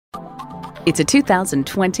It's a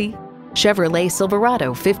 2020 Chevrolet Silverado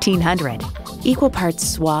 1500. Equal parts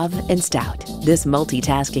suave and stout, this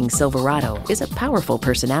multitasking Silverado is a powerful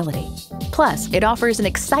personality. Plus, it offers an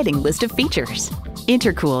exciting list of features.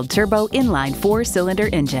 Intercooled turbo inline 4-cylinder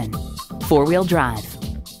engine, 4-wheel drive,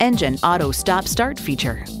 engine auto stop-start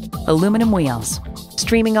feature, aluminum wheels,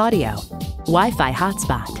 streaming audio, Wi-Fi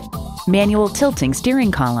hotspot, manual tilting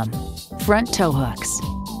steering column, front tow hooks,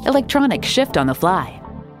 electronic shift on the fly,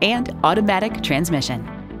 and automatic transmission.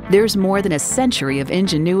 There's more than a century of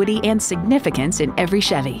ingenuity and significance in every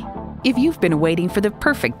Chevy. If you've been waiting for the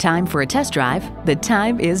perfect time for a test drive, the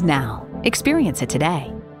time is now. Experience it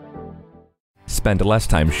today. Spend less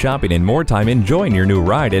time shopping and more time enjoying your new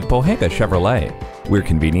ride at Pohanka Chevrolet. We're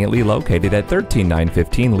conveniently located at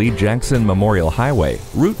 13915 Lee Jackson Memorial Highway,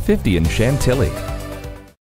 Route 50 in Chantilly.